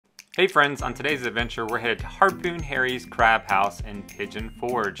Hey friends, on today's adventure we're headed to Harpoon Harry's Crab House in Pigeon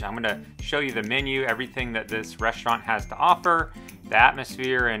Forge. I'm going to show you the menu, everything that this restaurant has to offer, the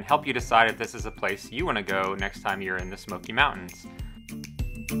atmosphere, and help you decide if this is a place you want to go next time you're in the Smoky Mountains.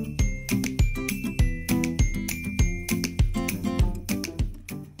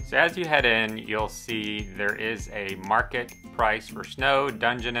 So as you head in, you'll see there is a market price for snow,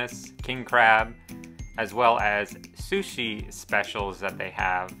 Dungeness, king crab, as well as sushi specials that they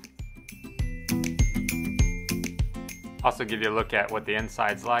have. Also give you a look at what the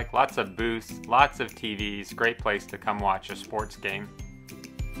inside's like. Lots of booths, lots of TVs, great place to come watch a sports game.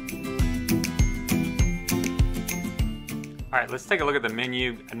 Alright, let's take a look at the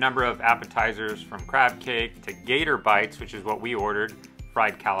menu. A number of appetizers from crab cake to gator bites, which is what we ordered,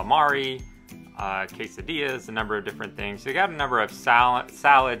 fried calamari, quesadillas, a number of different things. So you got a number of salads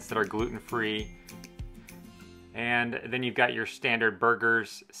that are gluten-free. And then you've got your standard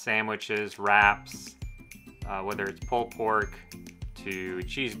burgers, sandwiches, wraps, whether it's pulled pork to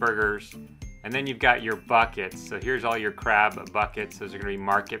cheeseburgers. And then you've got your buckets. So here's all your crab buckets. Those are going to be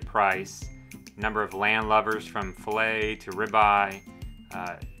market price. Number of land lovers from filet to ribeye,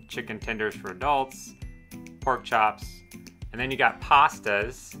 chicken tenders for adults, pork chops. And then you got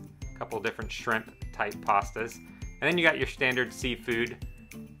pastas, a couple different shrimp type pastas. And then you got your standard seafood,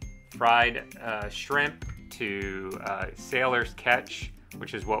 fried shrimp to sailor's catch,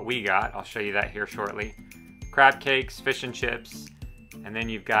 which is what we got. I'll show you that here shortly. Crab cakes, fish and chips, and then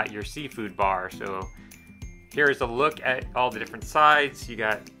you've got your seafood bar. So here's a look at all the different sides. You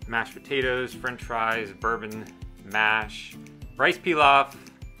got mashed potatoes, french fries, bourbon mash, rice pilaf,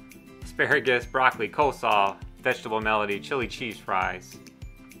 asparagus, broccoli, coleslaw, vegetable melody, chili cheese fries.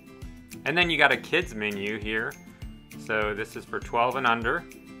 And then you got a kids menu here. So this is for 12 and under,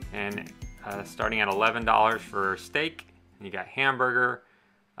 and starting at $11 for steak. And you got hamburger.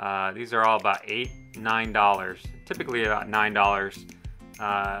 These are all about $8, $9, typically about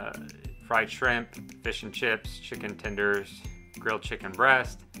 $9. Fried shrimp, fish and chips, chicken tenders, grilled chicken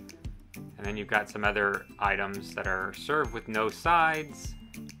breast. And then you've got some other items that are served with no sides.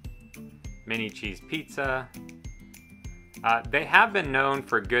 Mini cheese pizza. They have been known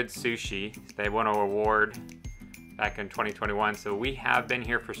for good sushi. They won an award back in 2021, so we have been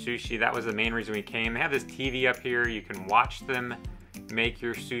here for sushi. That was the main reason we came. They have this TV up here. You can watch them make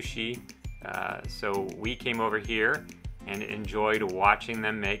your sushi. So we came over here and enjoyed watching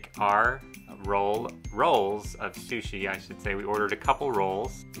them make our rolls of sushi, I should say. We ordered a couple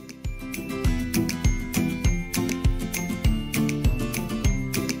rolls.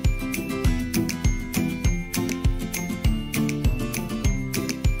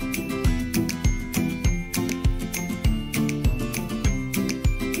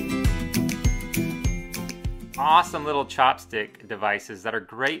 Awesome little chopstick devices that are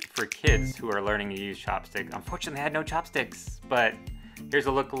great for kids who are learning to use chopsticks. Unfortunately, they had no chopsticks, but here's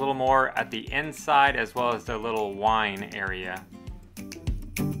a look a little more at the inside as well as the little wine area.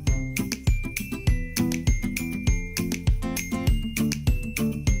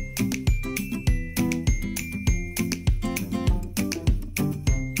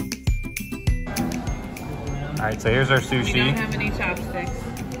 All right, so here's our sushi. We don't have any chopsticks.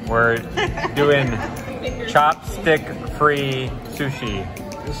 We're doing chopstick-free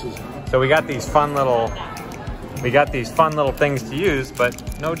sushi. So we got these fun little things to use,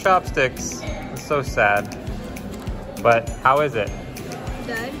 but no chopsticks. It's so sad. But how is it?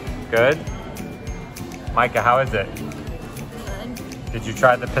 Good. Good? Micah, how is it? Good. Did you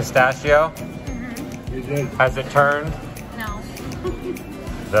try the pistachio? Mm-hmm. You did. Has it turned? No.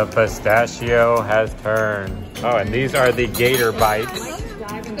 The pistachio has turned. Oh, and these are the gator bites.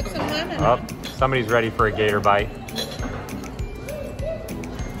 Put some lemon. Oh, somebody's ready for a gator bite.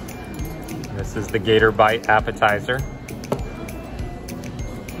 This is the gator bite appetizer.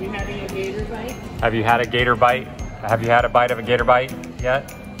 You having a gator bite? Have you had a gator bite? Have you had a bite of a gator bite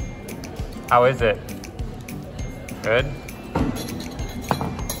yet? How is it? Good?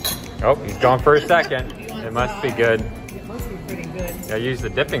 Oh, he's going for a second. It must be good. It must be pretty good. I used the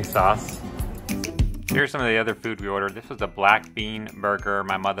dipping sauce. Here's some of the other food we ordered. This was a black bean burger.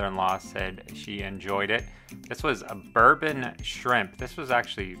 My mother-in-law said she enjoyed it. This was a bourbon shrimp. This was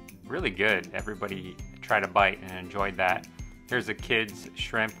actually really good. Everybody tried a bite and enjoyed that. Here's a kid's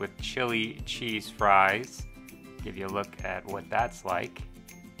shrimp with chili cheese fries. Give you a look at what that's like.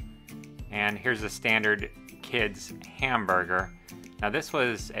 And here's a standard kid's hamburger. Now this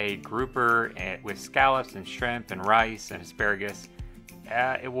was a grouper with scallops and shrimp and rice and asparagus.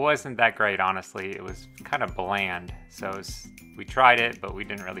 It wasn't that great, honestly. It was kind of bland. So we tried it, but we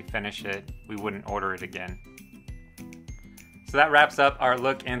didn't really finish it. We wouldn't order it again. So that wraps up our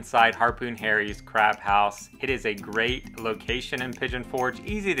look inside Harpoon Harry's Crab House. It is a great location in Pigeon Forge,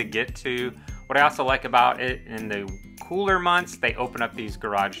 easy to get to. What I also like about it, in the cooler months, they open up these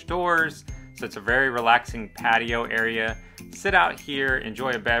garage doors, so it's a very relaxing patio area. Sit out here, enjoy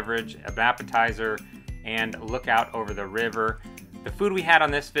a beverage, an appetizer, and look out over the river. The food we had on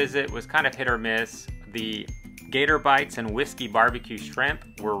this visit was kind of hit or miss. The gator bites and whiskey barbecue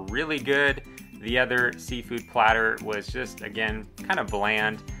shrimp were really good. The other seafood platter was just, again, kind of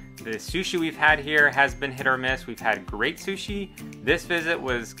bland. The sushi we've had here has been hit or miss. We've had great sushi. This visit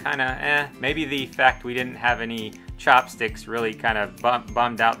was kind of Maybe the fact we didn't have any chopsticks really kind of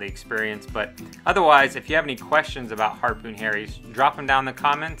bummed out the experience. But otherwise, if you have any questions about Harpoon Harry's, drop them down in the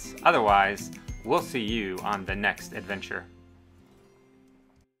comments. Otherwise, we'll see you on the next adventure.